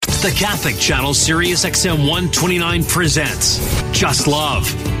The Catholic Channel Sirius XM 129 presents Just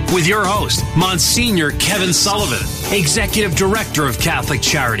Love with your host, Monsignor Kevin Sullivan, Executive Director of Catholic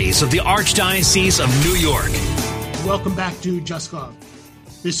Charities of the Archdiocese of New York. Welcome back to Just Love.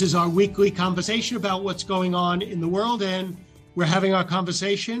 This is our weekly conversation about what's going on in the world, and we're having our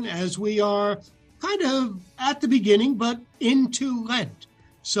conversation as we are kind of at the beginning, but into Lent.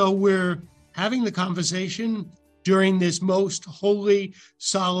 So we're having the conversation during this most holy,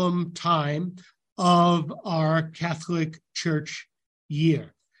 solemn time of our Catholic Church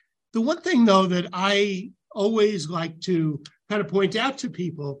year. The one thing, though, that I always like to kind of point out to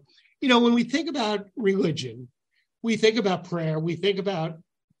people, when we think about religion, we think about prayer, we think about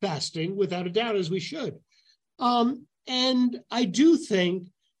fasting, without a doubt, as we should. And I do think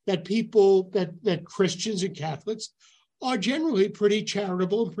that people, that Christians and Catholics are generally pretty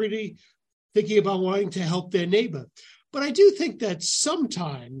charitable, pretty thinking about wanting to help their neighbor. But I do think that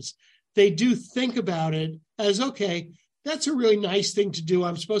sometimes they do think about it as, okay, that's a really nice thing to do.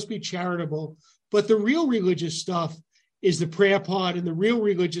 I'm supposed to be charitable. But the real religious stuff is the prayer part, and the real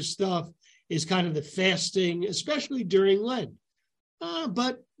religious stuff is kind of the fasting, especially during Lent.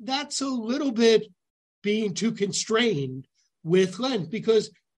 But that's a little bit being too constrained with Lent,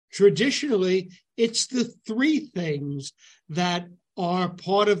 because traditionally it's the three things that are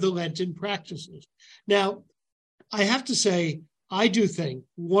part of the Lenten practices. Now, I have to say, I do think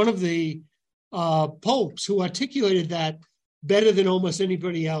one of the popes who articulated that better than almost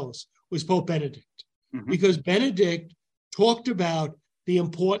anybody else was Pope Benedict, because Benedict talked about the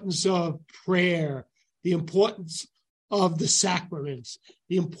importance of prayer, the importance of the sacraments,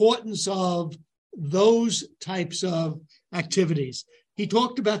 the importance of those types of activities. He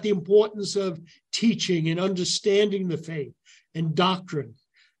talked about the importance of teaching and understanding the faith and doctrine.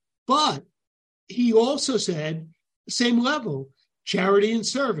 But he also said, same level, charity and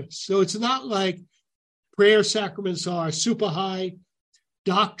service. So it's not like prayer sacraments are super high,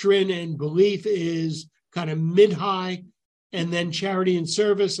 doctrine and belief is kind of mid-high, and then charity and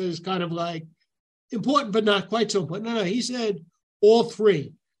service is kind of like important, but not quite so important. No, he said all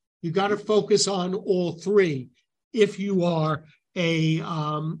three. You got to focus on all three if you are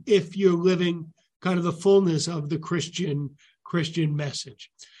if you're living kind of the fullness of the Christian message.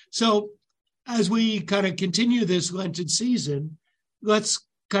 So as we kind of continue this Lenten season, let's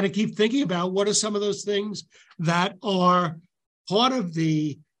kind of keep thinking about what are some of those things that are part of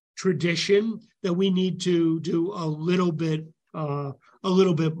the tradition that we need to do a little bit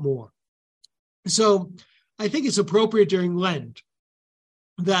more. So I think it's appropriate during Lent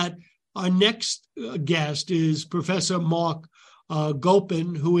that our next guest is Professor Marc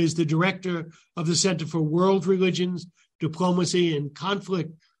Gopin, who is the director of the Center for World Religions, Diplomacy, and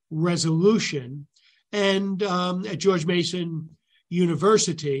Conflict Resolution, and at George Mason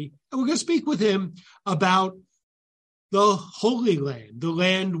University. And we're going to speak with him about the Holy Land, the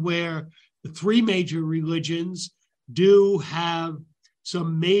land where the three major religions do have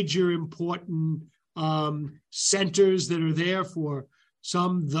some major important centers that are there, for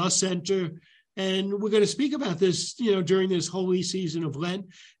some the center. And we're going to speak about this, during this holy season of Lent,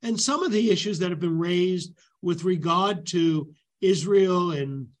 and some of the issues that have been raised with regard to Israel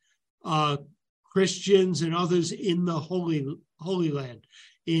and Christians and others in the Holy Land,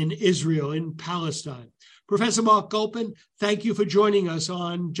 in Israel, in Palestine. Professor Marc Gopin, thank you for joining us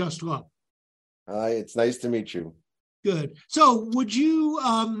on Just Love. Hi, it's nice to meet you. Good. So would you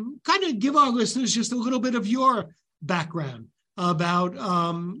kind of give our listeners just a little bit of your background about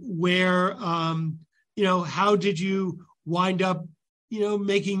where, how did you wind up,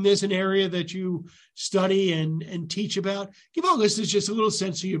 making this an area that you study and teach about? Give our listeners just a little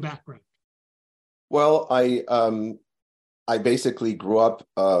sense of your background. Well, I basically grew up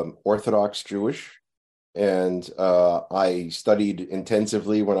Orthodox Jewish, and I studied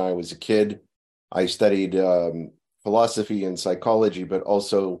intensively when I was a kid. I studied philosophy and psychology, but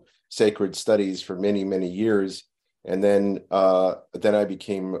also sacred studies for many, many years. And then I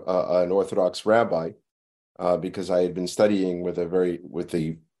became an Orthodox rabbi because I had been studying with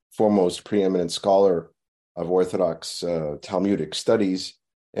the foremost preeminent scholar of Orthodox Talmudic studies,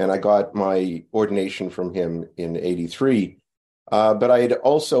 and I got my ordination from him in '83. But I had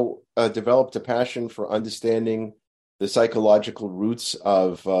also developed a passion for understanding the psychological roots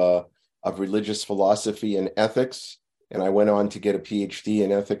of religious philosophy and ethics, and I went on to get a PhD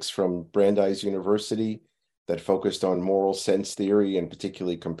in ethics from Brandeis University that focused on moral sense theory, and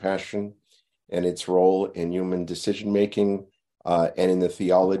particularly compassion and its role in human decision-making and in the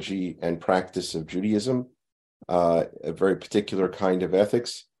theology and practice of Judaism, a very particular kind of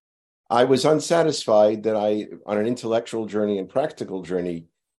ethics. I was unsatisfied that on an intellectual journey and practical journey,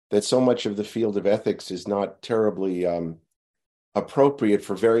 that so much of the field of ethics is not terribly appropriate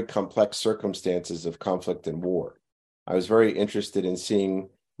for very complex circumstances of conflict and war. I was very interested in seeing,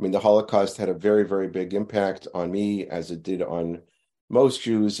 the Holocaust had a very, very big impact on me, as it did on most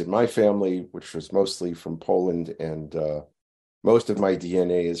Jews in my family, which was mostly from Poland, and most of my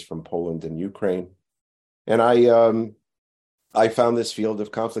DNA is from Poland and Ukraine. And I found this field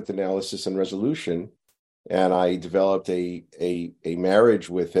of conflict analysis and resolution, and I developed a marriage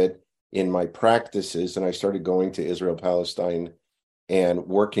with it in my practices, and I started going to Israel, Palestine, and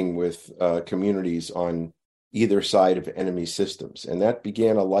working with communities on either side of enemy systems. And that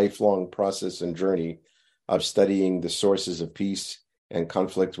began a lifelong process and journey of studying the sources of peace and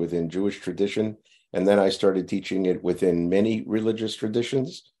conflict within Jewish tradition. And then I started teaching it within many religious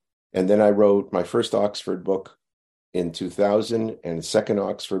traditions. And then I wrote my first Oxford book in 2000 and a second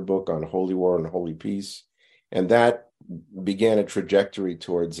Oxford book on Holy War and Holy Peace. And that began a trajectory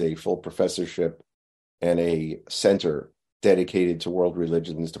towards a full professorship and a center dedicated to world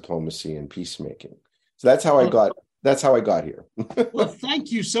religions, diplomacy, and peacemaking. So that's how I got here. Well,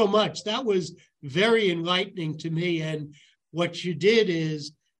 thank you so much. That was very enlightening to me. And what you did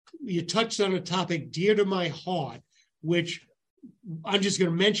is you touched on a topic dear to my heart, which I'm just going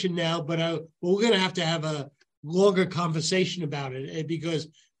to mention now, but we're going to have a longer conversation about it, because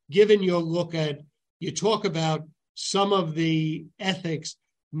given your look at, you talk about some of the ethics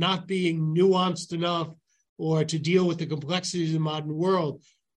not being nuanced enough or to deal with the complexities of the modern world.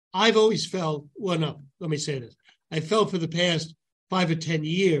 I've always felt, well, no, let me say this. I felt for the past 5 or 10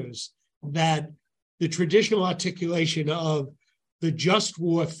 years that the traditional articulation of the just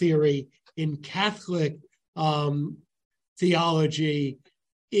war theory in Catholic theology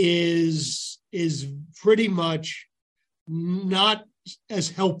is pretty much not as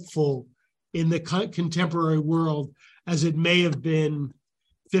helpful in the contemporary world as it may have been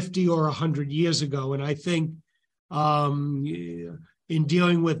 50 or 100 years ago. And I think in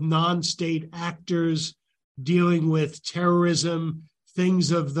dealing with non-state actors, dealing with terrorism, things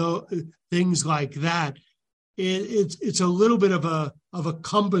like that, it's a little bit of a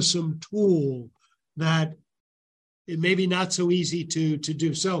cumbersome tool that it may be not so easy to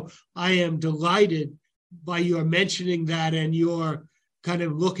do. So I am delighted by your mentioning that and your kind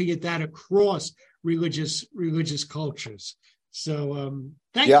of looking at that across religious cultures. So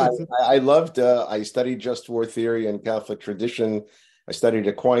thank you. I loved, I studied just war theory and Catholic tradition. I studied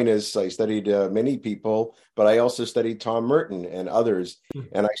Aquinas. I studied many people, but I also studied Tom Merton and others.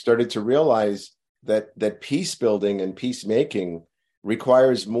 And I started to realize that peace building and peacemaking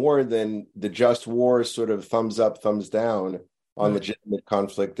requires more than the just war sort of thumbs up, thumbs down on legitimate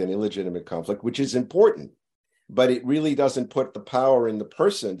conflict and illegitimate conflict, which is important. But it really doesn't put the power in the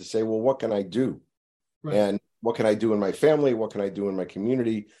person to say, well, what can I do? Right. And what can I do in my family? What can I do in my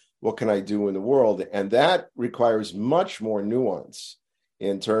community? What can I do in the world? And that requires much more nuance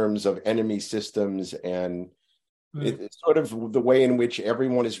in terms of enemy systems and it's sort of the way in which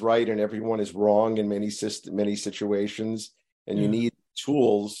everyone is right and everyone is wrong in many situations. And you need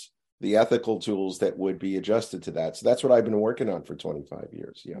tools, the ethical tools that would be adjusted to that. So that's what I've been working on for 25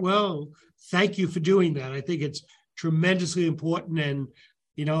 years. Yeah. Well, thank you for doing that. I think it's tremendously important. And,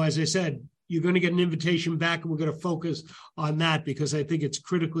 as I said, you're going to get an invitation back and we're going to focus on that because I think it's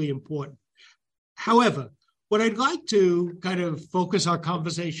critically important. However, what I'd like to kind of focus our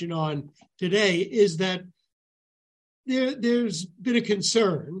conversation on today is that there's been a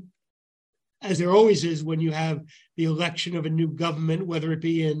concern, as there always is when you have the election of a new government, whether it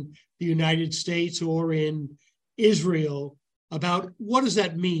be in the United States or in Israel, about what does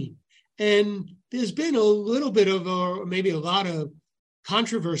that mean? And there's been a little bit of, or maybe a lot of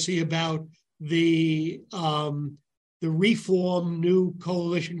controversy about the reformed new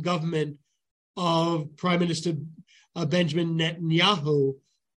coalition government of Prime Minister Benjamin Netanyahu.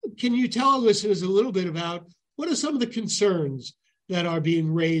 Can you tell our listeners a little bit about what are some of the concerns that are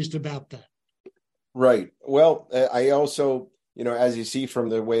being raised about that? Right. Well, I also, as you see from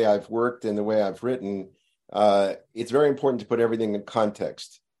the way I've worked and the way I've written, it's very important to put everything in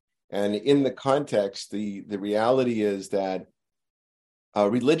context. And in the context, the reality is that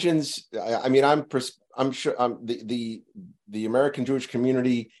religions, I'm sure the American Jewish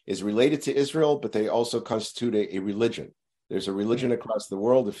community is related to Israel, but they also constitute a religion. There's a religion across the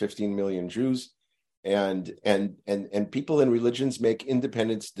world of 15 million Jews, and people in religions make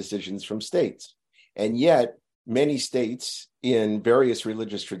independent decisions from states. And yet, many states in various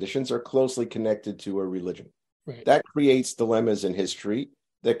religious traditions are closely connected to a religion. Right. That creates dilemmas in history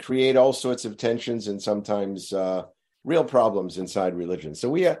that create all sorts of tensions and sometimes real problems inside religion.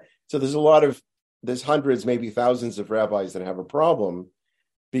 So there's hundreds, maybe thousands of rabbis that have a problem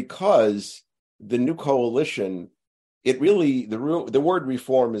because the new coalition, it really, the word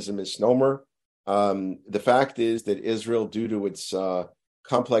reform is a misnomer. The fact is that Israel, due to its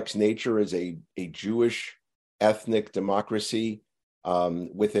complex nature, is a Jewish ethnic democracy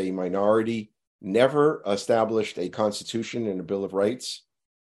with a minority, never established a constitution and a Bill of Rights,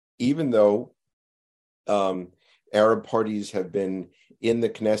 even though Arab parties have been in the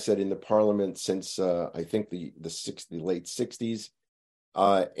Knesset, in the parliament, since I think the late 60s.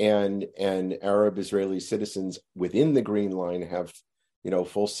 And Arab Israeli citizens within the Green Line have,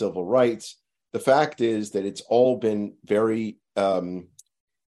 full civil rights. The fact is that it's all been very,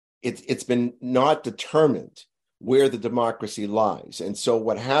 it's been not determined where the democracy lies. And so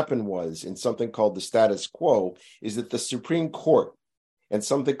what happened was, in something called the status quo, is that the Supreme Court and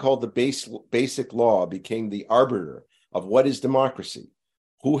something called the basic law became the arbiter of what is democracy,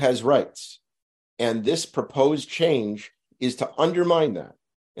 who has rights. And this proposed change is to undermine that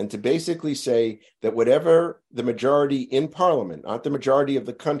and to basically say that whatever the majority in parliament, not the majority of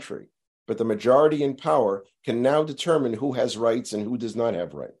the country, but the majority in power, can now determine who has rights and who does not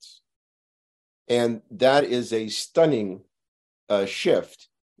have rights. And that is a stunning shift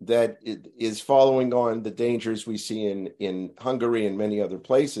that is following on the dangers we see in Hungary and many other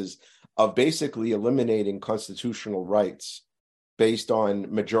places of basically eliminating constitutional rights based on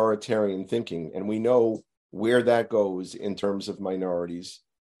majoritarian thinking. And we know where that goes in terms of minorities,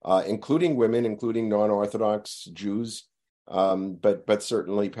 including women, including non-Orthodox Jews, but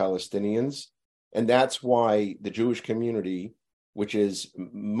certainly Palestinians. And that's why the Jewish community, which is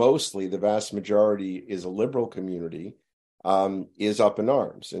mostly, the vast majority is a liberal community, is up in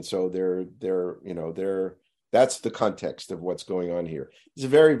arms. And so that's the context of what's going on here. It's a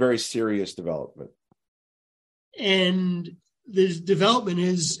very, very serious development. And this development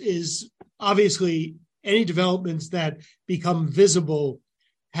is obviously, any developments that become visible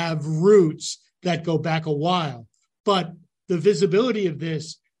have roots that go back a while. But the visibility of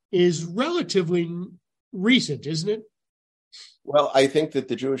this is relatively recent, isn't it? Well, I think that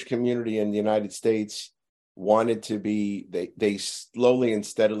the Jewish community in the United States wanted to be, they slowly and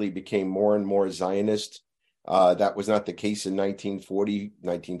steadily became more and more Zionist. That was not the case in 1940,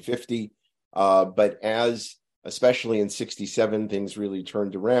 1950. But especially in 67, things really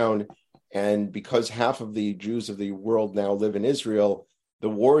turned around. And because half of the Jews of the world now live in Israel, the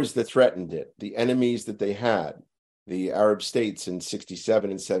wars that threatened it, the enemies that they had, the Arab states in 67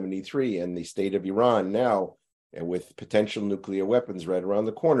 and 73, and the state of Iran now, and with potential nuclear weapons right around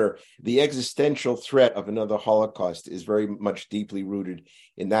the corner, the existential threat of another Holocaust is very much deeply rooted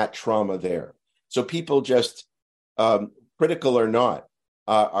in that trauma there. So people just, critical or not,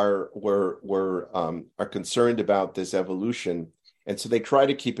 are concerned about this evolution, and so they try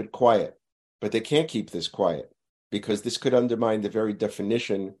to keep it quiet, but they can't keep this quiet because this could undermine the very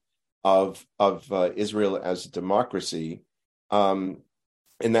definition of Israel as a democracy. And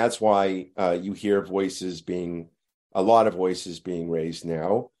that's why you hear a lot of voices being raised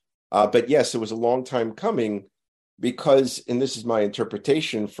now. But yes, it was a long time coming because, and this is my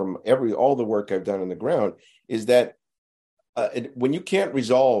interpretation from all the work I've done on the ground, is that when you can't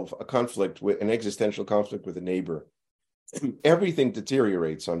resolve an existential conflict with a neighbor, everything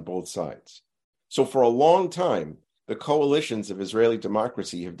deteriorates on both sides. So for a long time, the coalitions of Israeli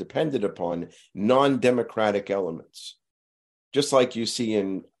democracy have depended upon non-democratic elements, just like you see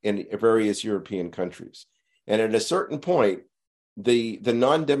in various European countries. And at a certain point, the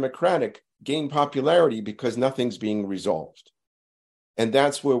non-democratic gain popularity because nothing's being resolved. And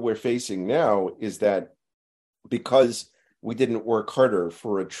that's where we're facing now, is that because we didn't work harder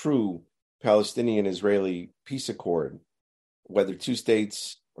for a true Palestinian-Israeli peace accord, whether two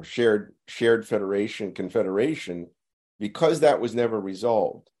states or shared confederation, because that was never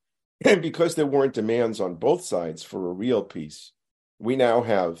resolved, and because there weren't demands on both sides for a real peace, we now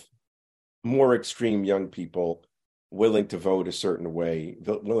have more extreme young people willing to vote a certain way,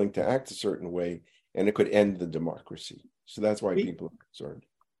 willing to act a certain way, and it could end the democracy. So that's why people are concerned.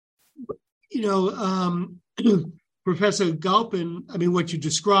 Professor Gopin, what you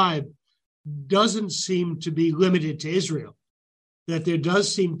describe doesn't seem to be limited to Israel, that there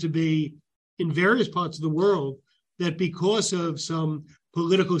does seem to be in various parts of the world that because of some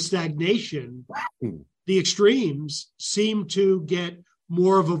political stagnation, the extremes seem to get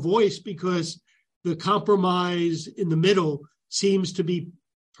more of a voice because the compromise in the middle seems to be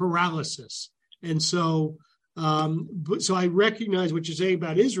paralysis. And so I recognize what you're saying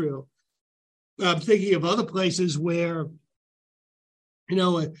about Israel. I'm thinking of other places where,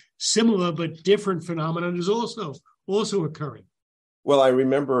 a similar but different phenomenon is also occurring. Well, I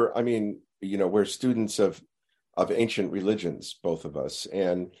remember, we're students of ancient religions, both of us.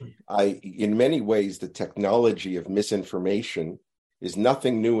 And in many ways, the technology of misinformation is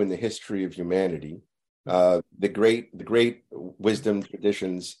nothing new in the history of humanity. The great wisdom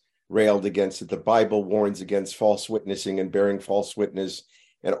traditions railed against it. The Bible warns against false witnessing and bearing false witness,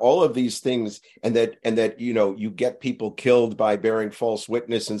 and all of these things, and that you get people killed by bearing false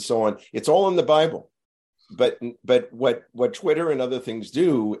witness and so on. It's all in the Bible. But what Twitter and other things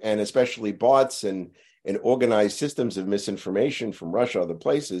do, and especially bots and organized systems of misinformation from Russia, other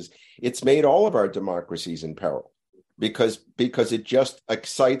places, it's made all of our democracies in peril because it just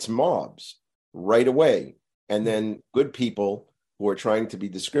excites mobs right away. And then good people who are trying to be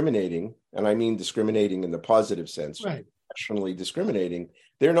discriminating, and I mean discriminating in the positive sense, right, rationally discriminating,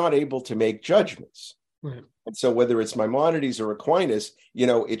 they're not able to make judgments. right. And so whether it's Maimonides or Aquinas,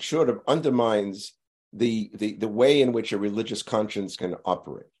 it sort of undermines the way in which a religious conscience can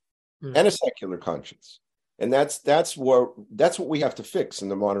operate. And a secular conscience. And that's what we have to fix in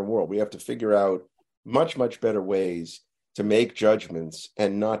the modern world. We have to figure out much, much better ways to make judgments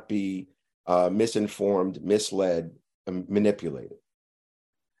and not be misinformed, misled, and manipulated.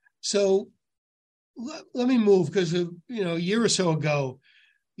 So let me move, because a year or so ago,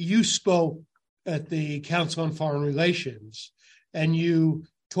 you spoke at the Council on Foreign Relations, and you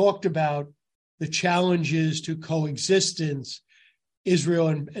talked about the challenges to coexistence, Israel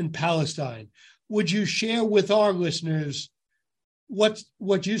and Palestine. Would you share with our listeners what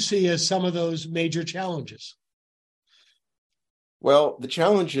you see as some of those major challenges? Well, the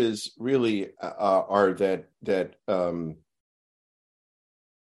challenges really are that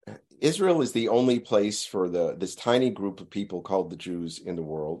Israel is the only place for this tiny group of people called the Jews in the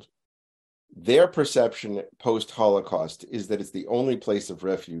world. Their perception post-Holocaust is that it's the only place of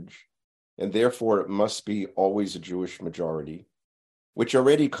refuge, and therefore it must be always a Jewish majority, which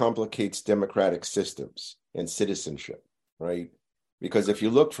already complicates democratic systems and citizenship, right? Because if you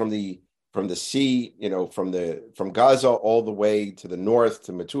look from the sea, from Gaza all the way to the north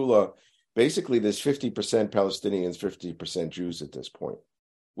to Metula, basically there's 50% Palestinians, 50% Jews at this point,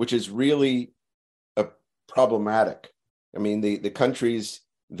 which is really problematic. I mean, the countries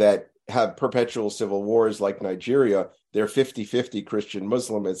that have perpetual civil wars like Nigeria, they're 50-50 Christian,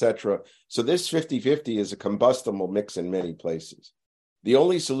 Muslim, etc. So this 50-50 is a combustible mix in many places. The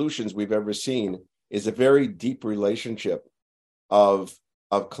only solutions we've ever seen is a very deep relationship of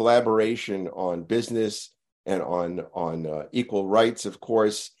collaboration on business and on equal rights, of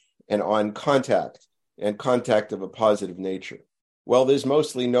course, and on contact of a positive nature. Well, there's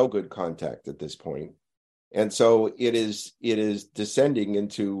mostly no good contact at this point. And so it is descending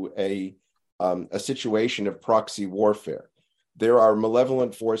into a situation of proxy warfare. There are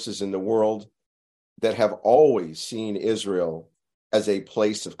malevolent forces in the world that have always seen Israel as a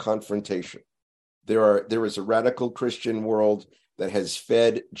place of confrontation. There is a radical Christian world that has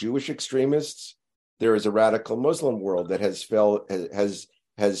fed Jewish extremists. There is a radical Muslim world that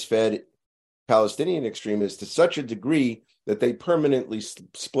has fed Palestinian extremists to such a degree that they permanently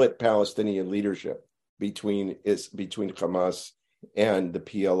split Palestinian leadership between Hamas and the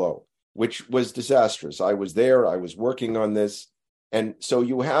PLO, which was disastrous. I was there. I was working on this. And so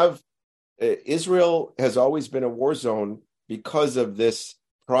you have Israel has always been a war zone because of this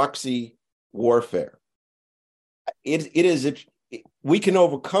proxy warfare. We can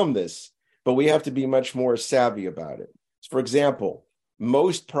overcome this, but we have to be much more savvy about it. For example,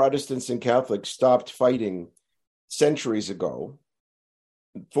 most Protestants and Catholics stopped fighting centuries ago.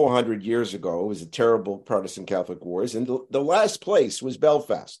 400 years ago, it was a terrible Protestant Catholic wars, and the last place was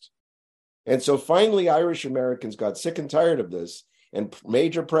Belfast. And so finally, Irish Americans got sick and tired of this, and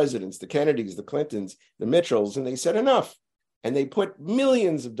major presidents, the Kennedys, the Clintons, the Mitchells, and they said enough. And they put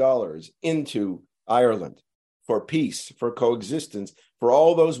millions of dollars into Ireland for peace, for coexistence, for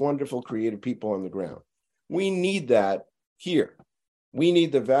all those wonderful creative people on the ground. We need that here. We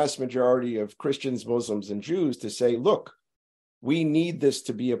need the vast majority of Christians, Muslims, and Jews to say, look, we need this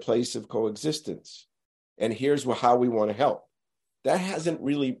to be a place of coexistence. And here's how we want to help. That hasn't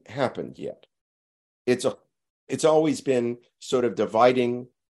really happened yet. It's always been sort of dividing,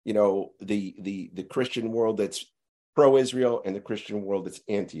 the Christian world that's pro-Israel and the Christian world that's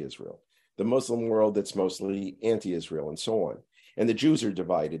anti-Israel, the Muslim world that's mostly anti-Israel, and so on. And the Jews are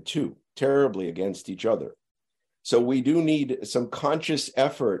divided too, terribly against each other. So we do need some conscious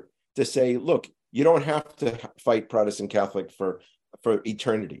effort to say, look, you don't have to fight Protestant Catholic for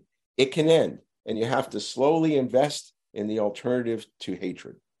eternity. It can end, and you have to slowly invest in the alternative to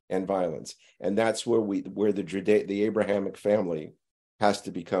hatred and violence. And that's where the Abrahamic family has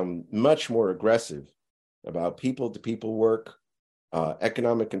to become much more aggressive about people-to-people work,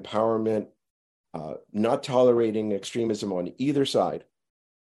 economic empowerment, not tolerating extremism on either side,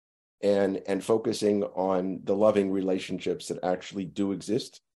 and focusing on the loving relationships that actually do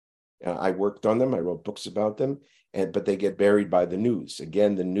exist. I worked on them. I wrote books about them, but they get buried by the news.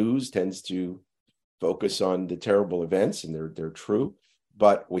 Again, the news tends to focus on the terrible events, and they're true,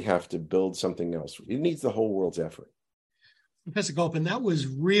 but we have to build something else. It needs the whole world's effort. Professor Gopin, that was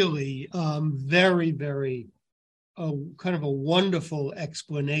really very, very kind of a wonderful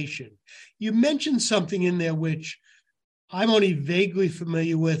explanation. You mentioned something in there which I'm only vaguely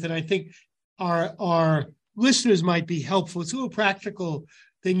familiar with, and I think our listeners might be helpful. It's a little practical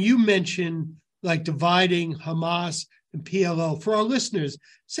thing you mentioned, like dividing Hamas and PLO. For our listeners,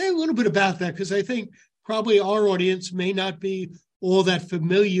 say a little bit about that, because I think probably our audience may not be all that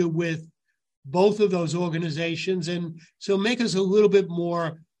familiar with both of those organizations, and so make us a little bit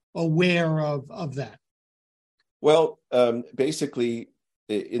more aware of that. Well, basically,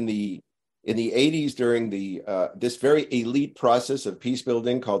 in the 80s, during this very elite process of peace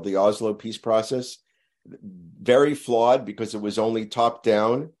building called the Oslo peace process, very flawed because it was only top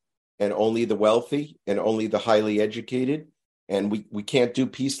down and only the wealthy and only the highly educated, and we can't do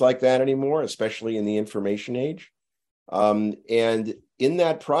peace like that anymore, especially in the information age. And in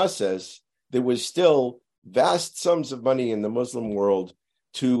that process, there was still vast sums of money in the Muslim world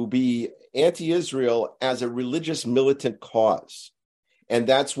to be anti-Israel as a religious militant cause. And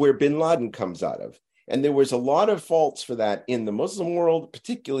that's where bin Laden comes out of. And there was a lot of faults for that in the Muslim world,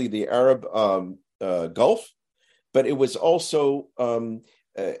 particularly the Arab Gulf. But it was also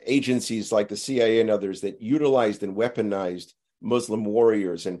agencies like the CIA and others that utilized and weaponized Muslim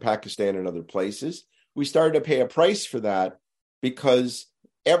warriors in Pakistan and other places. We started to pay a price for that because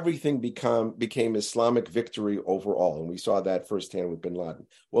everything became Islamic victory overall. And we saw that firsthand with bin Laden.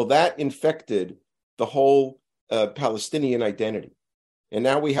 Well, that infected the whole Palestinian identity. And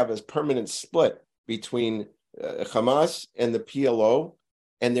now we have a permanent split between Hamas and the PLO.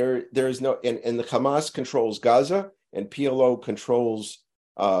 And there's no, and the Hamas controls Gaza and PLO controls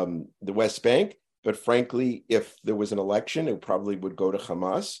the West Bank. But frankly, if there was an election, it probably would go to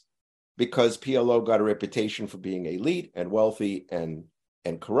Hamas because PLO got a reputation for being elite and wealthy and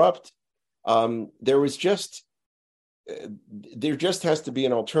corrupt. There just has to be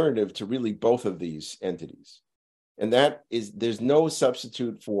an alternative to really both of these entities. And that is, there's no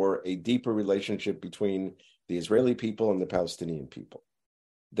substitute for a deeper relationship between the Israeli people and the Palestinian people.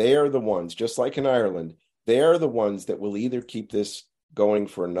 They are the ones, just like in Ireland, they are the ones that will either keep this going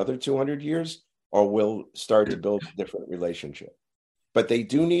for another 200 years or will start to build a different relationship. But they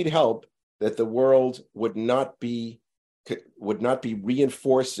do need help that the world would not be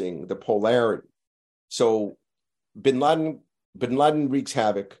reinforcing the polarity. So bin Laden wreaks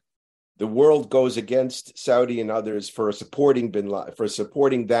havoc. The world goes against Saudi and others for supporting bin Laden, for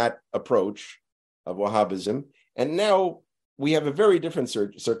supporting that approach of Wahhabism. And now we have a very different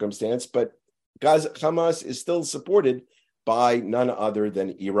circumstance, but Hamas is still supported by none other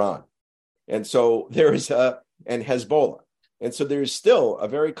than Iran. And so and Hezbollah. And so there's still a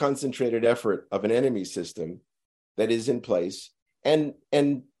very concentrated effort of an enemy system that is in place. And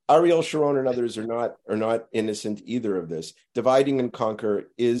Ariel Sharon and others are not innocent either of this. Dividing and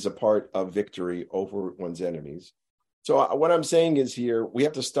conquer is a part of victory over one's enemies. So what I'm saying is here, we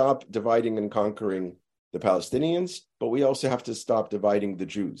have to stop dividing and conquering the Palestinians, but we also have to stop dividing the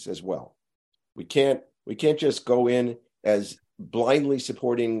Jews as well. We can't just go in as blindly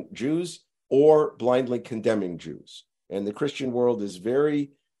supporting Jews or blindly condemning Jews. And the Christian world is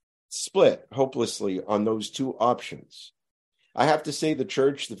very split, hopelessly, on those two options. I have to say the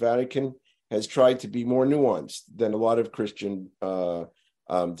Church, the Vatican, has tried to be more nuanced than a lot of Christian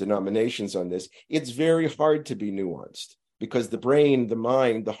denominations on this. It's very hard to be nuanced because the brain, the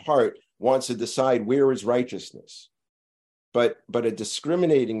mind, the heart wants to decide where is righteousness. But a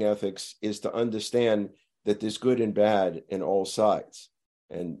discriminating ethics is to understand that there's good and bad in all sides.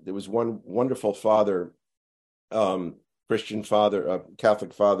 And there was one wonderful father, Christian father,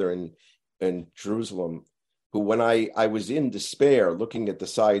 Catholic father in Jerusalem, who, when I was in despair, looking at the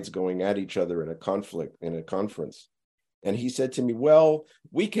sides going at each other in a conflict, in a conference, and he said to me, well,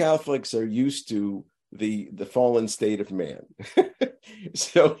 we Catholics are used to the fallen state of man.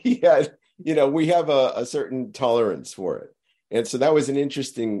 So he had, we have a certain tolerance for it. And so that was an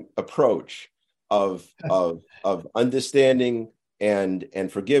interesting approach of understanding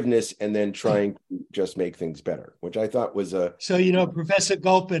and forgiveness, and then trying to just make things better, which I thought was a... So, Professor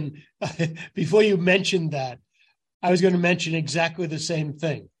Gopin, before you mentioned that, I was going to mention exactly the same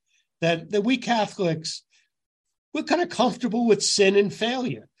thing, that we Catholics, we're kind of comfortable with sin and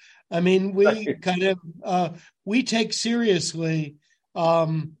failure. I mean, we kind of, we take seriously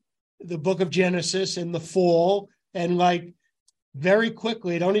the book of Genesis and the fall, and like very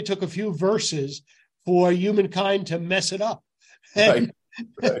quickly, it only took a few verses for humankind to mess it up. And,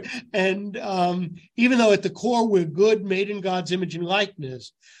 right. And even though at the core we're good, made in God's image and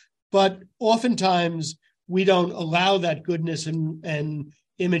likeness, but oftentimes we don't allow that goodness and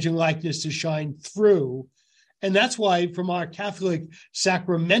image and likeness to shine through. And that's why from our Catholic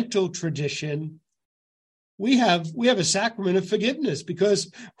sacramental tradition, we have a sacrament of forgiveness,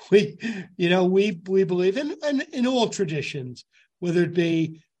 because we believe in all traditions, whether it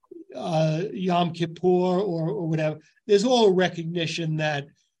be Yom Kippur or whatever, there's all a recognition that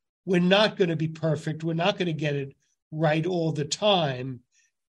we're not going to be perfect. We're not going to get it right all the time.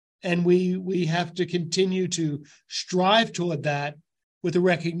 And we have to continue to strive toward that with the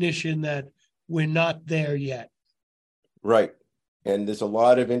recognition that we're not there yet. Right. And there's a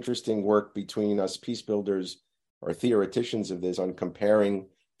lot of interesting work between us peace builders or theoreticians of this on comparing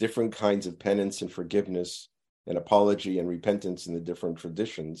different kinds of penance and forgiveness and apology and repentance in the different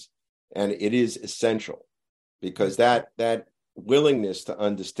traditions. And it is essential, because that willingness to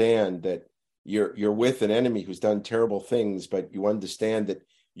understand that you're with an enemy who's done terrible things, but you understand that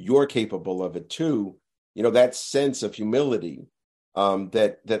you're capable of it too, that sense of humility,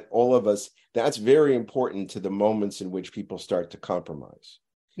 that all of us, that's very important to the moments in which people start to compromise.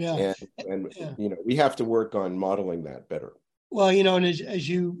 Yeah. And we have to work on modeling that better. Well, and as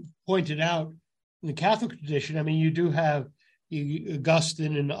you pointed out, in the Catholic tradition, you do have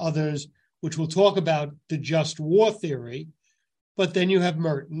Augustine and others, which will talk about the just war theory, but then you have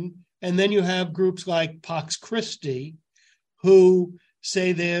Merton, and then you have groups like Pax Christi, who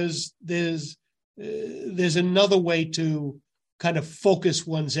say there's another way to kind of focus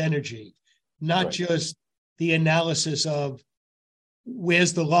one's energy, not right. Just the analysis of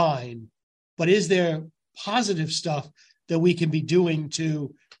where's the line, but is there positive stuff that we can be doing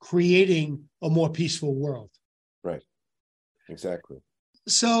to creating a more peaceful world? Right. Exactly.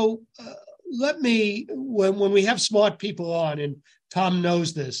 So when we have smart people on, and Tom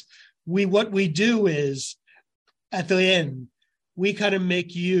knows this, what we do is at the end, we kind of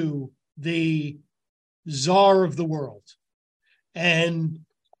make you the czar of the world. And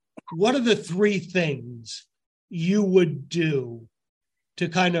what are the three things you would do to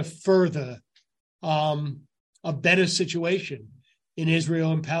kind of further a better situation in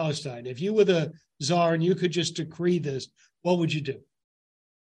Israel and Palestine? If you were the czar and you could just decree this, what would you do?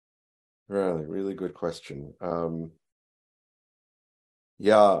 Really good question. All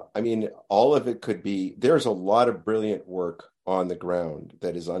of it could be, there's a lot of brilliant work on the ground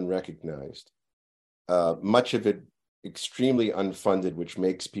that is unrecognized. Much of it extremely unfunded, which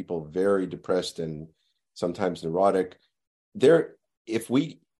makes people very depressed and sometimes neurotic. I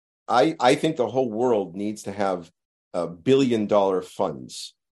think the whole world needs to have $1 billion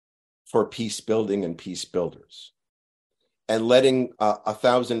funds for peace building and peace builders, and letting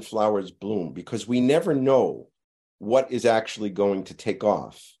 1,000 flowers bloom, because we never know what is actually going to take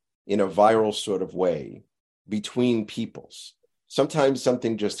off in a viral sort of way between peoples. Sometimes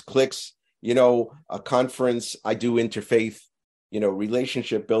something just clicks, a conference, I do interfaith,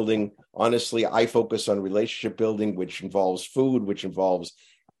 relationship building. Honestly, I focus on relationship building, which involves food, which involves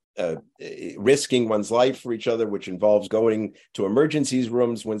risking one's life for each other, which involves going to emergencies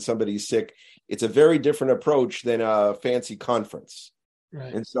rooms when somebody's sick. It's a very different approach than a fancy conference.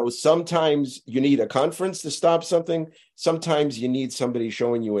 Right. And so sometimes you need a conference to stop something. Sometimes you need somebody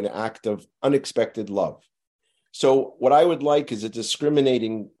showing you an act of unexpected love. So what I would like is a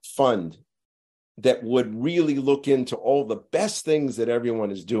discriminating fund that would really look into all the best things that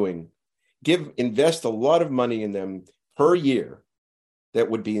everyone is doing, invest a lot of money in them per year. That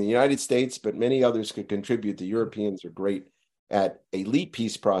would be in the United States, but many others could contribute. The Europeans are great at elite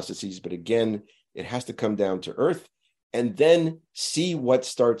peace processes, but again, it has to come down to earth, and then see what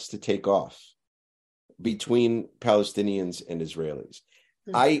starts to take off between Palestinians and Israelis.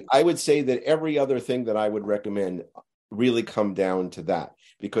 I would say that every other thing that I would recommend really come down to that,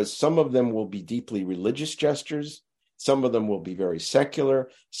 because some of them will be deeply religious gestures. Some of them will be very secular.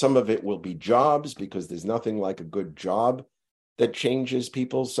 Some of it will be jobs, because there's nothing like a good job that changes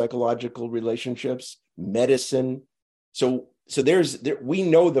people's psychological relationships, medicine. So we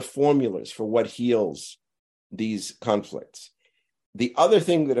know the formulas for what heals these conflicts. The other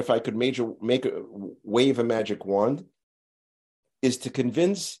thing that if I could wave a magic wand is to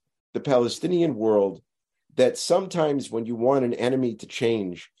convince the Palestinian world that sometimes when you want an enemy to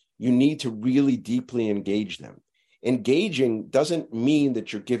change, you need to really deeply engage them. Engaging doesn't mean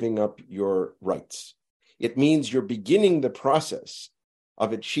that you're giving up your rights. It means you're beginning the process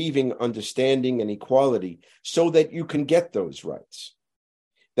of achieving understanding and equality so that you can get those rights.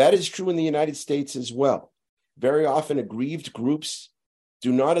 That is true in the United States as well. Very often aggrieved groups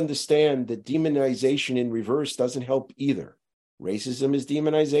do not understand that demonization in reverse doesn't help either. Racism is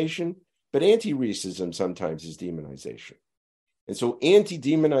demonization, but anti-racism sometimes is demonization. And so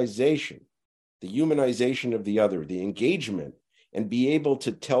anti-demonization, the humanization of the other, the engagement, and be able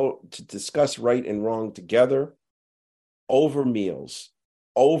to discuss right and wrong together over meals,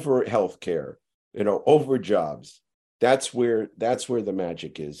 over healthcare, over jobs. That's where the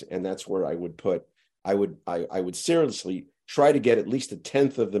magic is, and that's where I would seriously try to get at least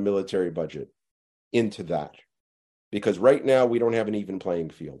 1/10 of the military budget into that, because right now we don't have an even playing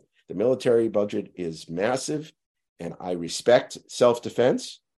field. The military budget is massive, and I respect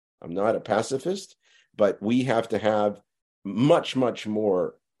self-defense. I'm not a pacifist, but we have to have much, much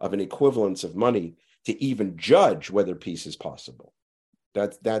more of an equivalence of money to even judge whether peace is possible.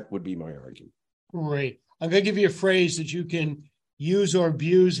 That would be my argument. Great. I'm going to give you a phrase that you can use or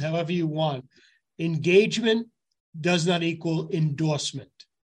abuse however you want. Engagement does not equal endorsement.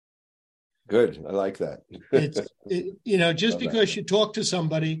 Good. I like that. Just because you talk to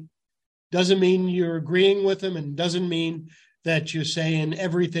somebody doesn't mean you're agreeing with them, and doesn't mean that you're saying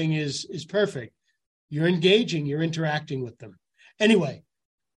everything is perfect. You're engaging, you're interacting with them. Anyway,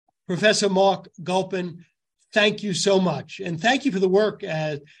 Professor Marc Gopin, thank you so much. And thank you for the work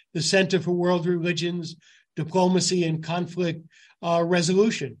at the Center for World Religions, Diplomacy, and Conflict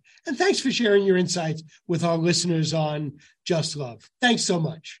Resolution. And thanks for sharing your insights with our listeners on JustLove. Thanks so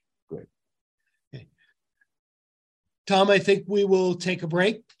much. Great. Okay. Tom, I think we will take a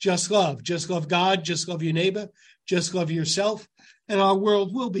break. Just love. Just love God. Just love your neighbor. Just love yourself. And our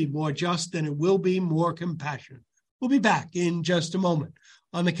world will be more just, and it will be more compassionate. We'll be back in just a moment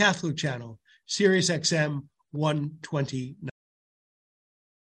on the Catholic Channel, Sirius XM 129.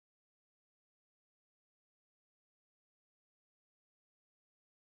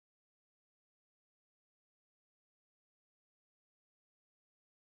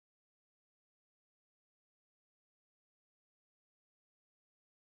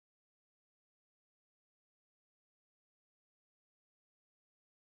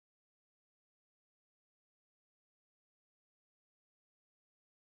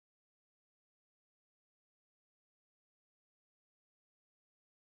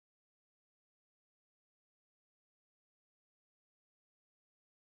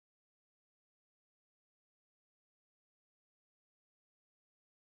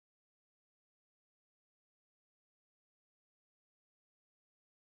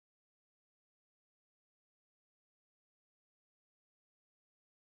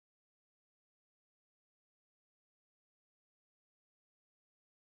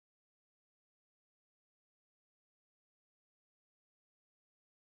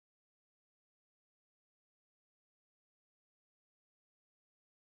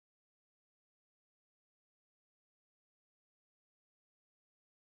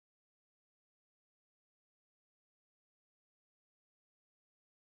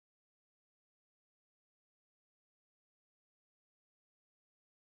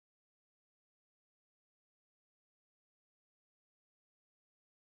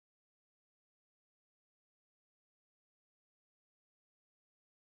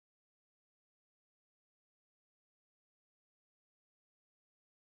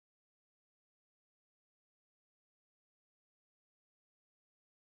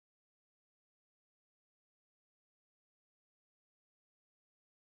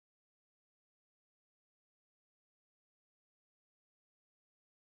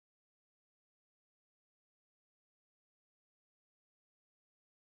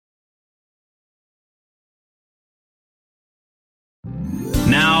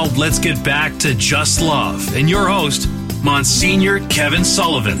 Now, let's get back to Just Love and your host, Monsignor Kevin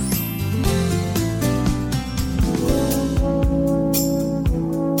Sullivan.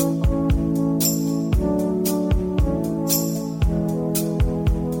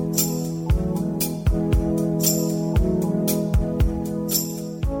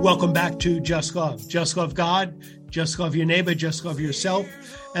 Welcome back to Just Love. Just love God, just love your neighbor, just love yourself,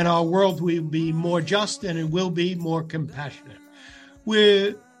 and our world will be more just, and it will be more compassionate.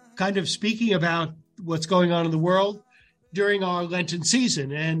 We're kind of speaking about what's going on in the world during our Lenten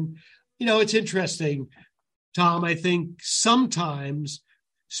season. And, it's interesting, Tom. I think sometimes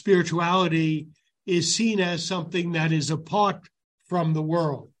spirituality is seen as something that is apart from the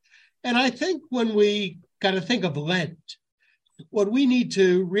world. And I think when we kind of think of Lent, what we need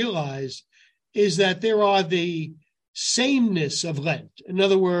to realize is that there are the sameness of Lent. In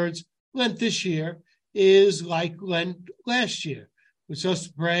other words, Lent this year is like Lent last year. We're supposed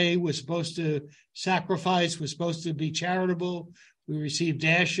to pray. We're supposed to sacrifice. We're supposed to be charitable. We received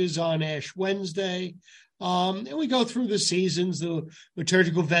ashes on Ash Wednesday. And we go through the seasons. The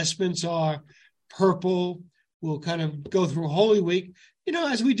liturgical vestments are purple. We'll kind of go through Holy Week,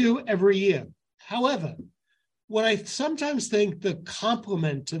 as we do every year. However, what I sometimes think the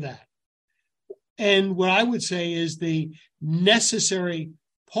complement to that, and what I would say is the necessary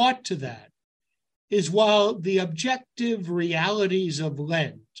part to that, is while the objective realities of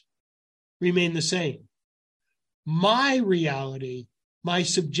Lent remain the same, my reality, my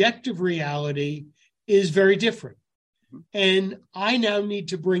subjective reality, is very different. And I now need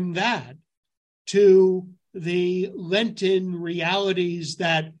to bring that to the Lenten realities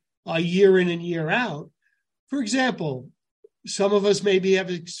that are year in and year out. For example, some of us maybe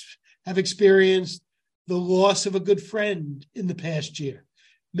have experienced the loss of a good friend in the past year.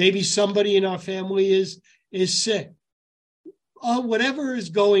 Maybe somebody in our family is sick. Whatever is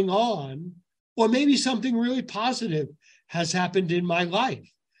going on, or maybe something really positive has happened in my life.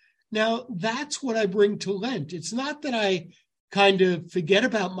 Now, that's what I bring to Lent. It's not that I kind of forget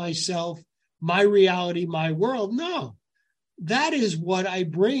about myself, my reality, my world. No, that is what I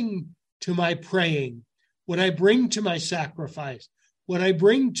bring to my praying, what I bring to my sacrifice, what I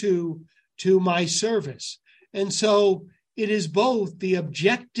bring to my service. And so it is both the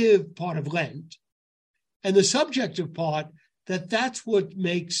objective part of Lent and the subjective part that's what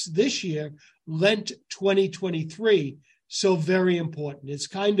makes this year, Lent 2023, so very important. It's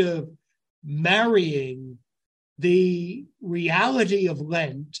kind of marrying the reality of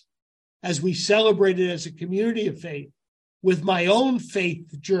Lent as we celebrate it as a community of faith with my own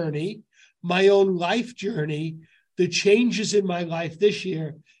faith journey, my own life journey, the changes in my life this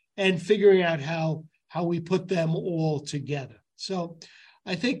year, and figuring out how we put them all together. So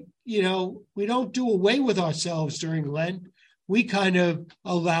I think, we don't do away with ourselves during Lent. We kind of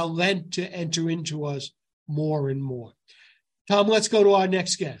allow Lent to enter into us more and more. Tom, let's go to our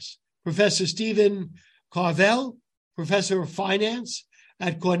next guest, Professor Stephen Carvell, Professor of Finance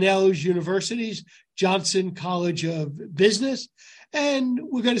at Cornell University's Johnson College of Business. And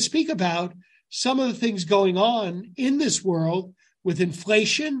we're going to speak about some of the things going on in this world with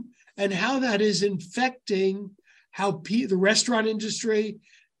inflation and how that is infecting the restaurant industry,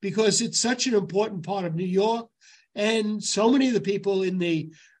 because it's such an important part of New York. And so many of the people in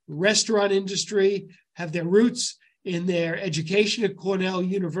the restaurant industry have their roots in their education at Cornell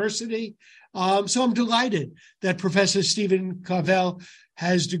University. So I'm delighted that Professor Stephen Carvell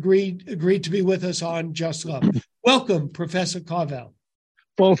has agreed to be with us on Just Love. Welcome, Professor Carvell.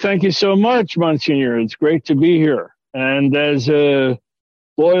 Well, thank you so much, Monsignor. It's great to be here. And as a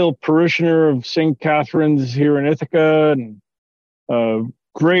loyal parishioner of St. Catherine's here in Ithaca and a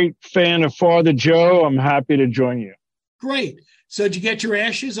great fan of Father Joe, I'm happy to join you. Great. So did you get your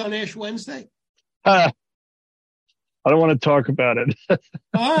ashes on Ash Wednesday? I don't want to talk about it.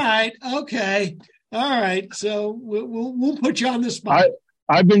 All right. Okay. All right. So we'll put you on the spot.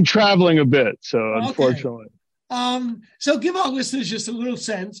 I've been traveling a bit, so unfortunately. So give our listeners just a little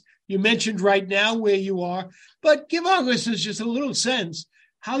sense. You mentioned right now where you are, but give our listeners just a little sense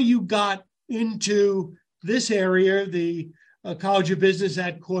how you got into this area, the College of Business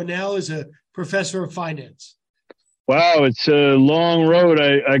at Cornell, as a professor of finance. Wow, it's a long road.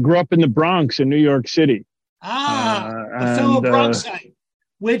 I grew up in the Bronx in New York City. A fellow Bronxite.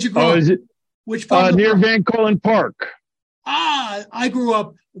 Where'd you grow up? Which part? Near Van Cortlandt Park. I grew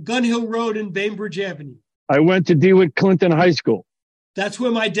up Gun Hill Road and Bainbridge Avenue. I went to DeWitt Clinton High School. That's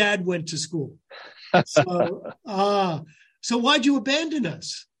where my dad went to school. So why'd you abandon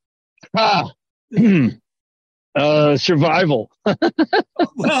us? Survival.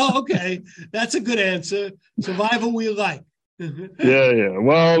 Well, okay. That's a good answer. Survival we like. Yeah.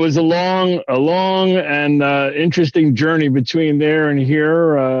 Well, it was a long and interesting journey between there and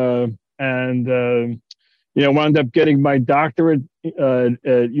here. Wound up getting my doctorate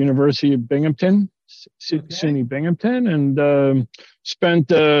at University of Binghamton, SUNY Binghamton, and spent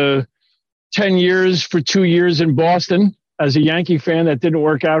 10 years for 2 years in Boston as a Yankee fan. That didn't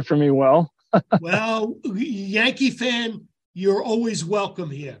work out for me well. Well, Yankee fan, you're always welcome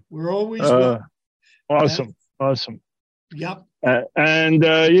here. We're always welcome. Awesome. Yep.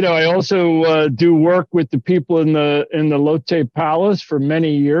 I also do work with the people in the Lotte Palace for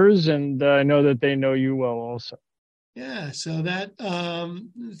many years, and I know that they know you well also. Yeah, so that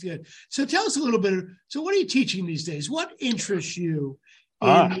is good. So tell us a little bit. So what are you teaching these days? What interests you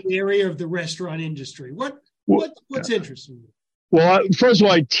in the area of the restaurant industry? What's interesting you? Well, first of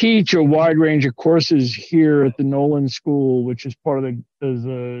all, I teach a wide range of courses here at the Nolan School, which is part of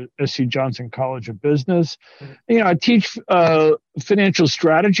the S.C. Johnson College of Business. I teach financial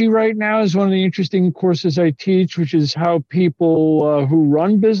strategy right now is one of the interesting courses I teach, which is how people who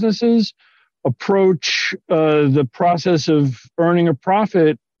run businesses approach the process of earning a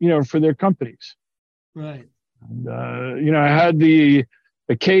profit, for their companies. Right. And, I had the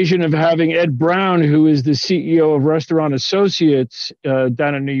occasion of having Ed Brown, who is the CEO of Restaurant Associates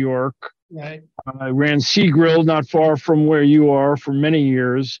down in New York. Right. I ran Sea Grill not far from where you are for many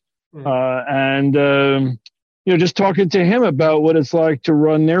years. And just talking to him about what it's like to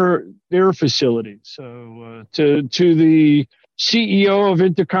run their facilities. So to the CEO of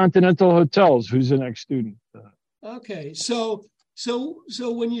Intercontinental Hotels, who's the next student. Okay. So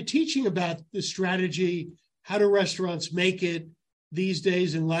when you're teaching about the strategy, how do restaurants make it these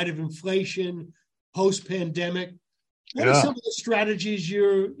days in light of inflation, post-pandemic, what are some of the strategies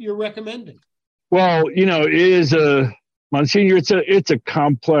you're recommending? Well, it is Monsignor, it's a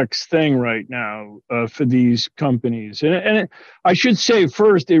complex thing right now for these companies. And I should say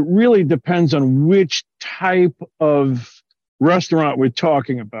first, it really depends on which type of restaurant we're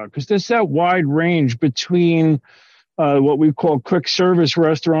talking about, because there's that wide range between what we call quick service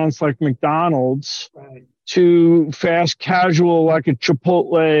restaurants like McDonald's, right, to fast casual like a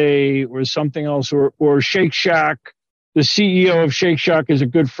Chipotle or something else, or Shake Shack. The CEO of Shake Shack is a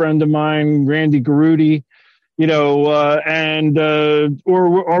good friend of mine, Randy Garuti. Or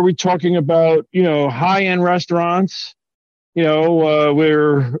are we talking about, high-end restaurants,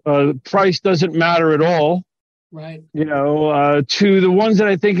 where price doesn't matter at all? Right. To the ones that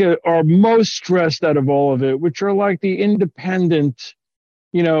I think are most stressed out of all of it, which are like the independent,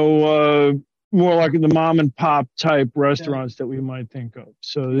 more like the mom and pop type restaurants that we might think of.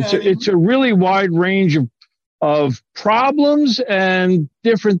 So it's a really wide range of problems and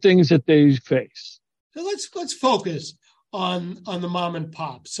different things that they face. So let's focus on the mom and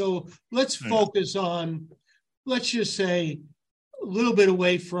pop. So let's focus on, let's just say, a little bit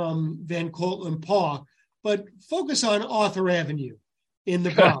away from Van Cortlandt Park, but focus on Arthur Avenue in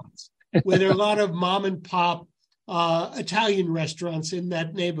the Bronx, where there are a lot of mom and pop Italian restaurants in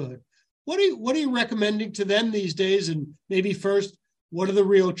that neighborhood. What are you recommending to them these days? And maybe first, what are the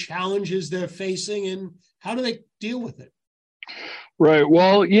real challenges they're facing and how do they deal with it? Right.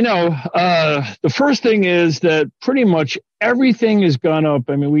 Well, the first thing is that pretty much everything has gone up.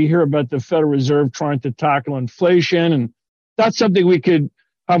 I mean, we hear about the Federal Reserve trying to tackle inflation, and that's something we could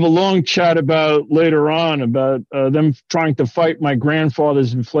have a long chat about later on, about them trying to fight my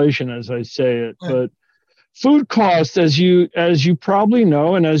grandfather's inflation, as I say it. Right. But food costs, as you probably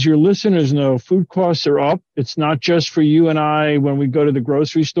know, and as your listeners know, food costs are up. It's not just for you and I when we go to the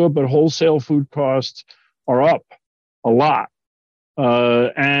grocery store, but wholesale food costs are up a lot.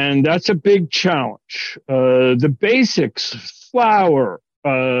 And that's a big challenge. The basics, flour,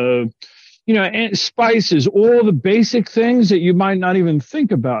 and spices, all the basic things that you might not even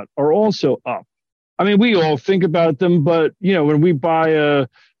think about are also up. I mean, we all think about them, but, when we buy a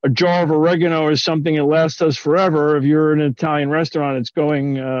jar of oregano or something, it lasts us forever. If you're in an Italian restaurant, it's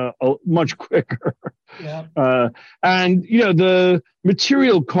going much quicker. Yeah. And, the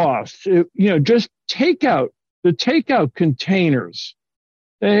material costs, just takeout. The takeout containers,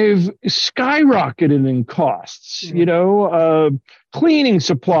 they've skyrocketed in costs, cleaning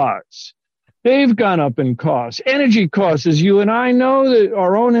supplies, they've gone up in costs. Energy costs, as you and I know, that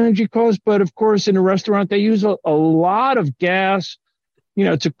our own energy costs, but of course in a restaurant, they use a lot of gas,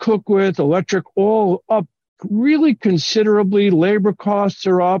 to cook with, electric, all up really considerably. Labor costs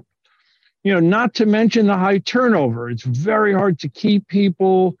are up, not to mention the high turnover. It's very hard to keep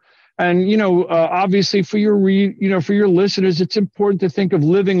people. And, obviously for your listeners, it's important to think of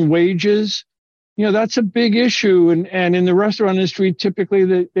living wages. That's a big issue. And in the restaurant industry,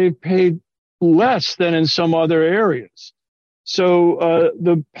 typically they've paid less than in some other areas. So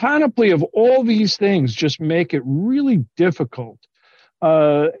the panoply of all these things just make it really difficult.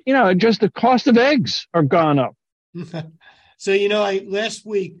 Just the cost of eggs are gone up. So, last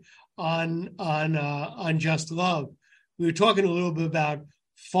week on JustLove, we were talking a little bit about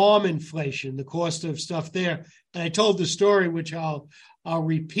farm inflation, the cost of stuff there. And I told the story, which I'll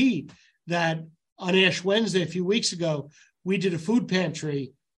repeat, that on Ash Wednesday, a few weeks ago, we did a food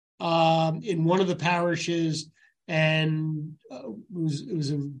pantry in one of the parishes, and it was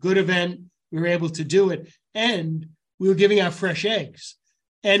a good event. We were able to do it, and we were giving out fresh eggs.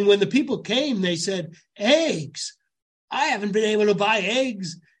 And when the people came, they said, eggs, I haven't been able to buy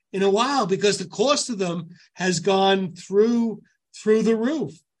eggs in a while because the cost of them has gone through the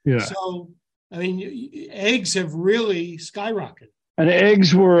roof. Yeah. So I mean, eggs have really skyrocketed. And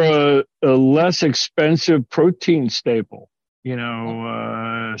eggs were a less expensive protein staple,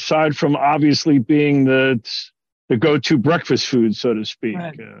 aside from obviously being the go-to breakfast food, so to speak.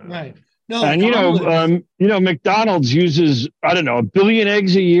 Right. No, and McDonald's uses, I don't know, 1 billion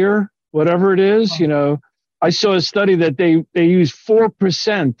eggs a year, whatever it is. I saw a study that they use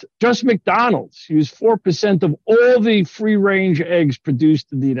 4%, just McDonald's use 4% of all the free-range eggs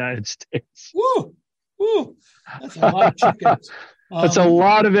produced in the United States. Woo! That's a lot of chickens. That's a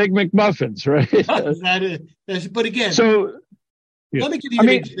lot of Egg McMuffins, right? That is, but again, let me give you an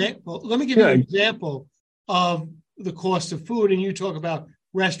example. Let me give you an example of the cost of food, and you talk about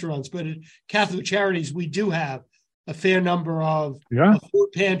restaurants, but at Catholic Charities, we do have a fair number of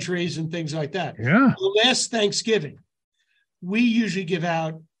food pantries and things like that. Yeah. Last Thanksgiving, we usually give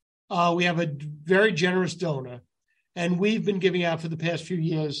out, we have a very generous donor, and we've been giving out for the past few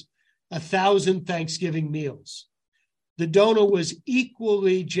years 1,000 Thanksgiving meals. The donor was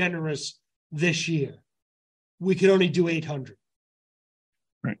equally generous this year. We could only do 800.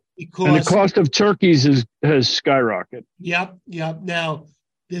 Right. And the cost of turkeys has skyrocketed. Yep. Now,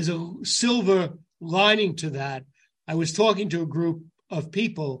 there's a silver lining to that. I was talking to a group of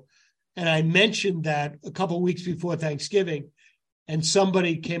people, and I mentioned that a couple of weeks before Thanksgiving, and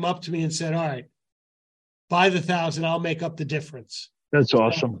somebody came up to me and said, all right, buy the 1,000, I'll make up the difference. That's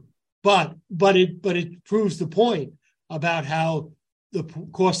awesome. But it proves the point about how the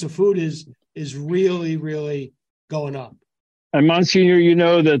cost of food is really, really going up. And Monsignor, you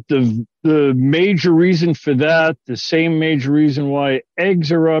know that the major reason for that, the same major reason why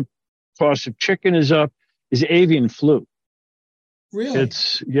eggs are up, cost of chicken is up, is avian flu. Really?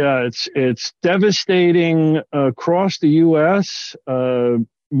 It's devastating across the U.S.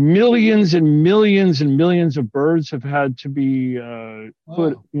 Millions and millions and millions of birds have had to be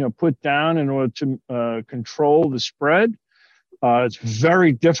put down in order to control the spread. It's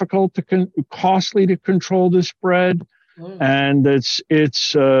very difficult costly to control the spread, and this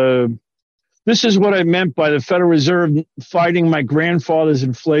is what I meant by the Federal Reserve fighting my grandfather's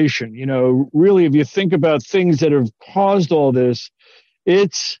inflation. Really, if you think about things that have caused all this,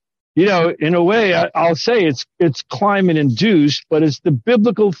 it's, in a way, I'll say it's climate induced, but it's the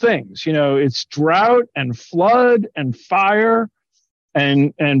biblical things. It's drought and flood and fire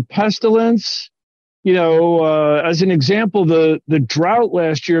and pestilence. As an example, the drought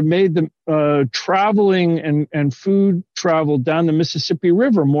last year made the traveling and food travel down the Mississippi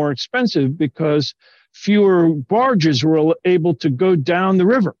River more expensive because fewer barges were able to go down the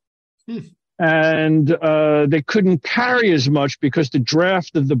river. And they couldn't carry as much because the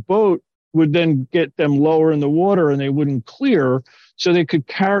draft of the boat would then get them lower in the water and they wouldn't clear. So they could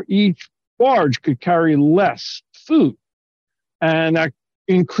each barge could carry less food. And that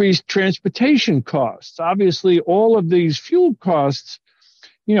increased transportation costs. Obviously, all of these fuel costs,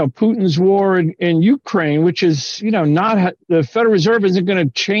 Putin's war in Ukraine, which is, the Federal Reserve isn't going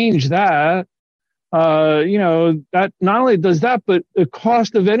to change that. That not only does that, but the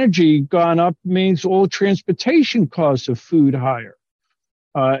cost of energy gone up means all transportation costs of food higher.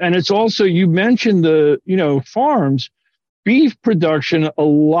 And it's also, you mentioned the, farms, beef production. A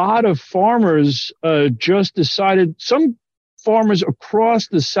lot of farmers just decided, some farmers across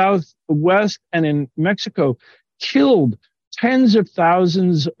the Southwest and in Mexico killed tens of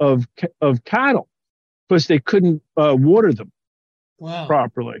thousands of cattle because they couldn't water them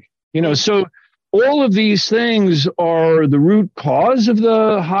properly. So all of these things are the root cause of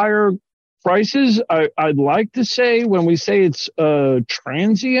the higher prices. I'd like to say when we say it's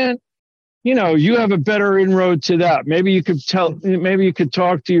transient, you have a better inroad to that. Maybe you could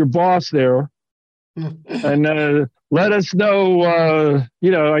talk to your boss there and let us know.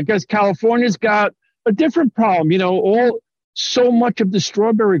 I guess California's got a different problem. So much of the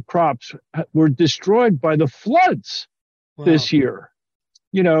strawberry crops were destroyed by the floods this year.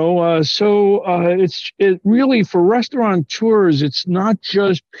 So it really, for restaurateurs, it's not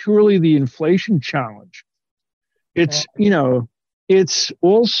just purely the inflation challenge. It's, it's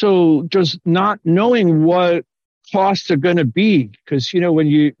also just not knowing what costs are going to be. Because, when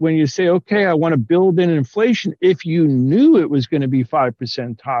you say, okay, I want to build in inflation, if you knew it was going to be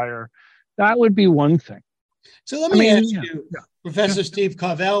 5% higher, that would be one thing. So let me ask you, Professor Steve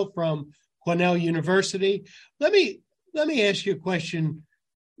Carvell from Cornell University, let me ask you a question.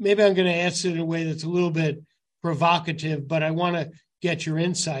 Maybe I'm going to answer it in a way that's a little bit provocative, but I want to get your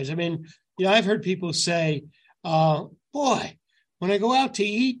insights. I mean, I've heard people say, boy, when I go out to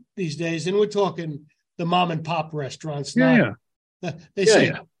eat these days, and we're talking the mom and pop restaurants, they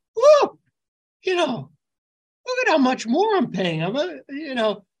say, oh, look at how much more I'm paying.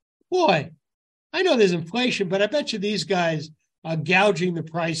 Boy, I know there's inflation, but I bet you these guys are gouging the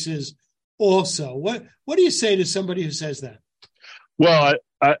prices also. What do you say to somebody who says that? Well,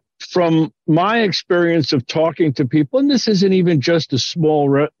 from my experience of talking to people, and this isn't even just a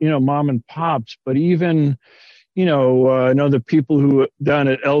small, mom and pops, but even, I know the people who down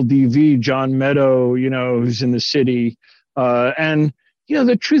at LDV, John Meadow, who's in the city. And,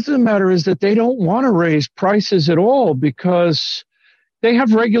 the truth of the matter is that they don't want to raise prices at all because they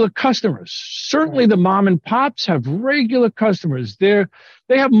have regular customers. Certainly the mom and pops have regular customers. They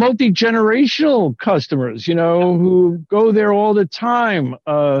have multi-generational customers, who go there all the time.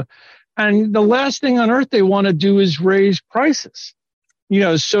 And the last thing on earth they want to do is raise prices.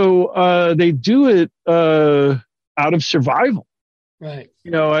 So they do it out of survival. Right.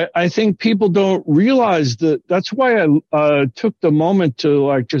 I think people don't realize that. That's why I took the moment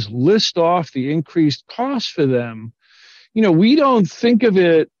to just list off the increased costs for them. We don't think of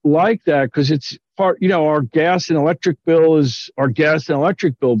it like that because it's part, our gas and electric bill is our gas and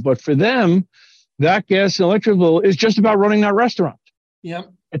electric bill. But for them, that gas and electric bill is just about running that restaurant.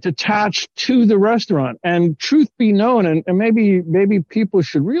 Yep. It's attached to the restaurant. And truth be known, and maybe people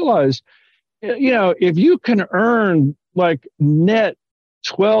should realize, if you can earn net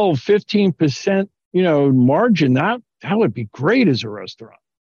 12, 15%, margin, that would be great as a restaurant.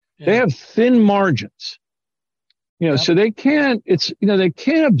 Yeah. They have thin margins. So they can't, they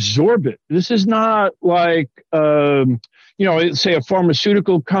can't absorb it. This is not like, say a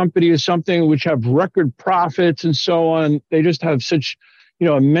pharmaceutical company or something which have record profits and so on. They just have such,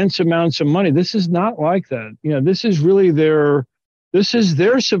 immense amounts of money. This is not like that. This is really their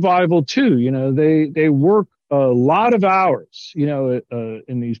survival too. They work a lot of hours,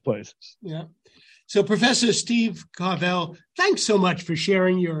 in these places. Yeah. So, Professor Steve Carvell, thanks so much for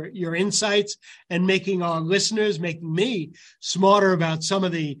sharing your insights and making me smarter about some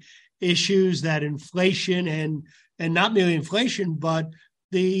of the issues that inflation and not merely inflation, but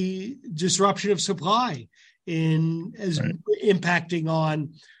the disruption of supply impacting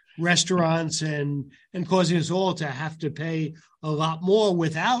on restaurants and causing us all to have to pay a lot more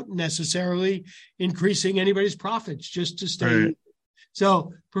without necessarily increasing anybody's profits just to stay. Right.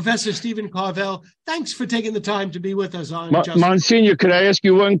 So, Professor Stephen Carvell, thanks for taking the time to be with us on Monsignor, could I ask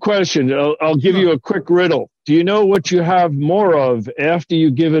you one question? I'll give you a quick riddle. Do you know what you have more of after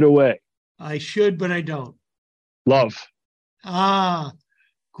you give it away? I should, but I don't. Love.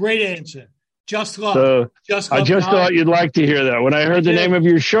 Great answer. Just love. I just thought you'd like to hear that. When I heard the name of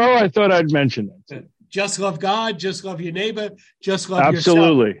your show, I thought I'd mention it. Just love God, just love your neighbor, just love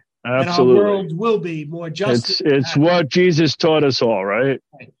Absolutely. yourself. Absolutely. And our world will be more just. It's what Jesus taught us all, right?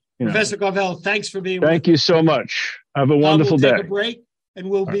 Professor Carvell, thanks for being with us. Thank you so much. Have a wonderful day. We'll take a break, and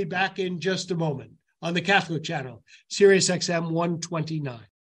we'll be back in just a moment on the Catholic Channel, Sirius XM 129.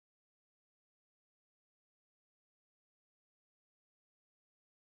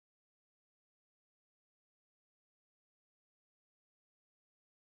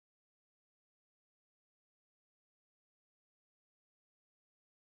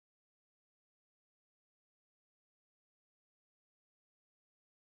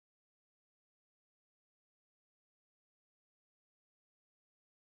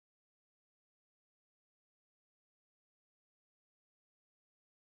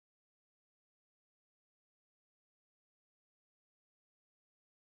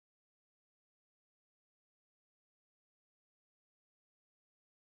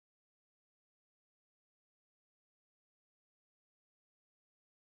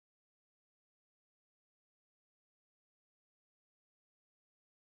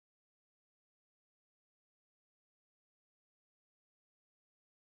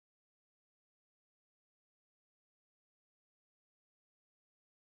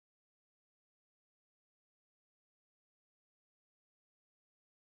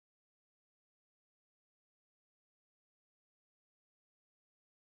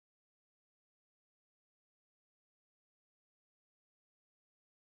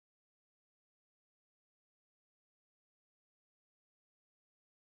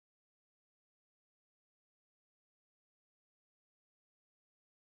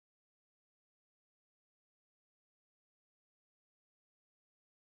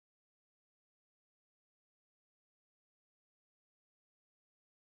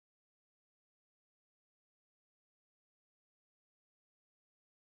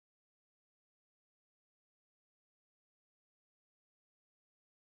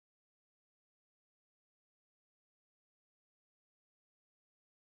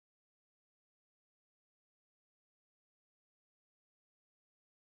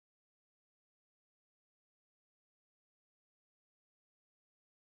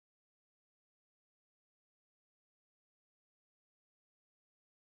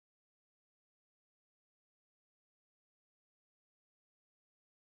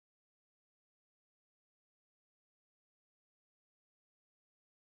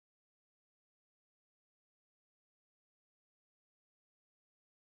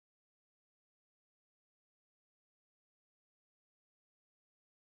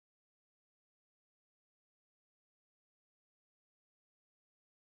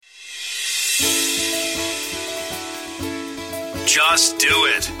 Just do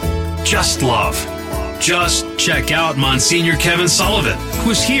it. Just love. Just check out Monsignor Kevin Sullivan,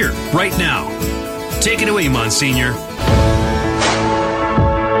 who's here right now. Take it away, Monsignor.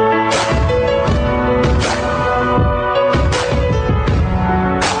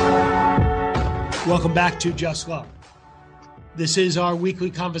 Welcome back to Just Love. This is our weekly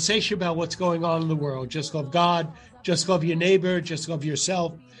conversation about what's going on in the world. Just love God, just love your neighbor, just love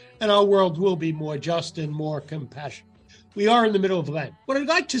yourself, and our world will be more just and more compassionate. We are in the middle of Lent. What I'd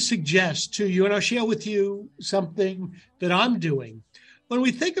like to suggest to you, and I'll share with you something that I'm doing. When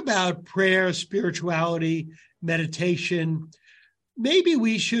we think about prayer, spirituality, meditation, maybe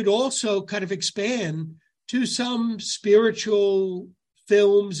we should also kind of expand to some spiritual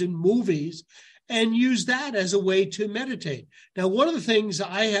films and movies and use that as a way to meditate. Now, one of the things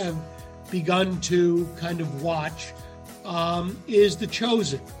I have begun to kind of watch is The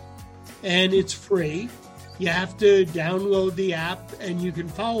Chosen, and it's free. You have to download the app and you can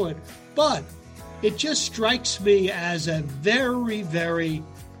follow it, but it just strikes me as a very, very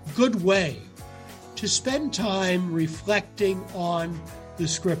good way to spend time reflecting on the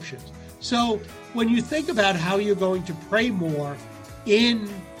scriptures. So when you think about how you're going to pray more in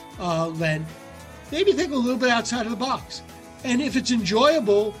Lent, maybe think a little bit outside of the box. And if it's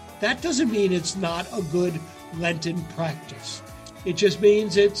enjoyable, that doesn't mean it's not a good Lenten practice. It just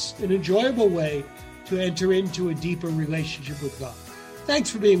means it's an enjoyable way to enter into a deeper relationship with God. Thanks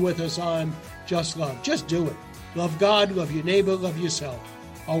for being with us on Just Love. Just do it. Love God, love your neighbor, love yourself.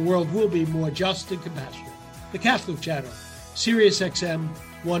 Our world will be more just and compassionate. The Catholic Channel, Sirius XM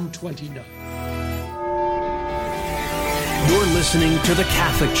 129. You're listening to the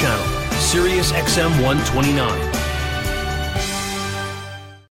Catholic Channel, Sirius XM 129.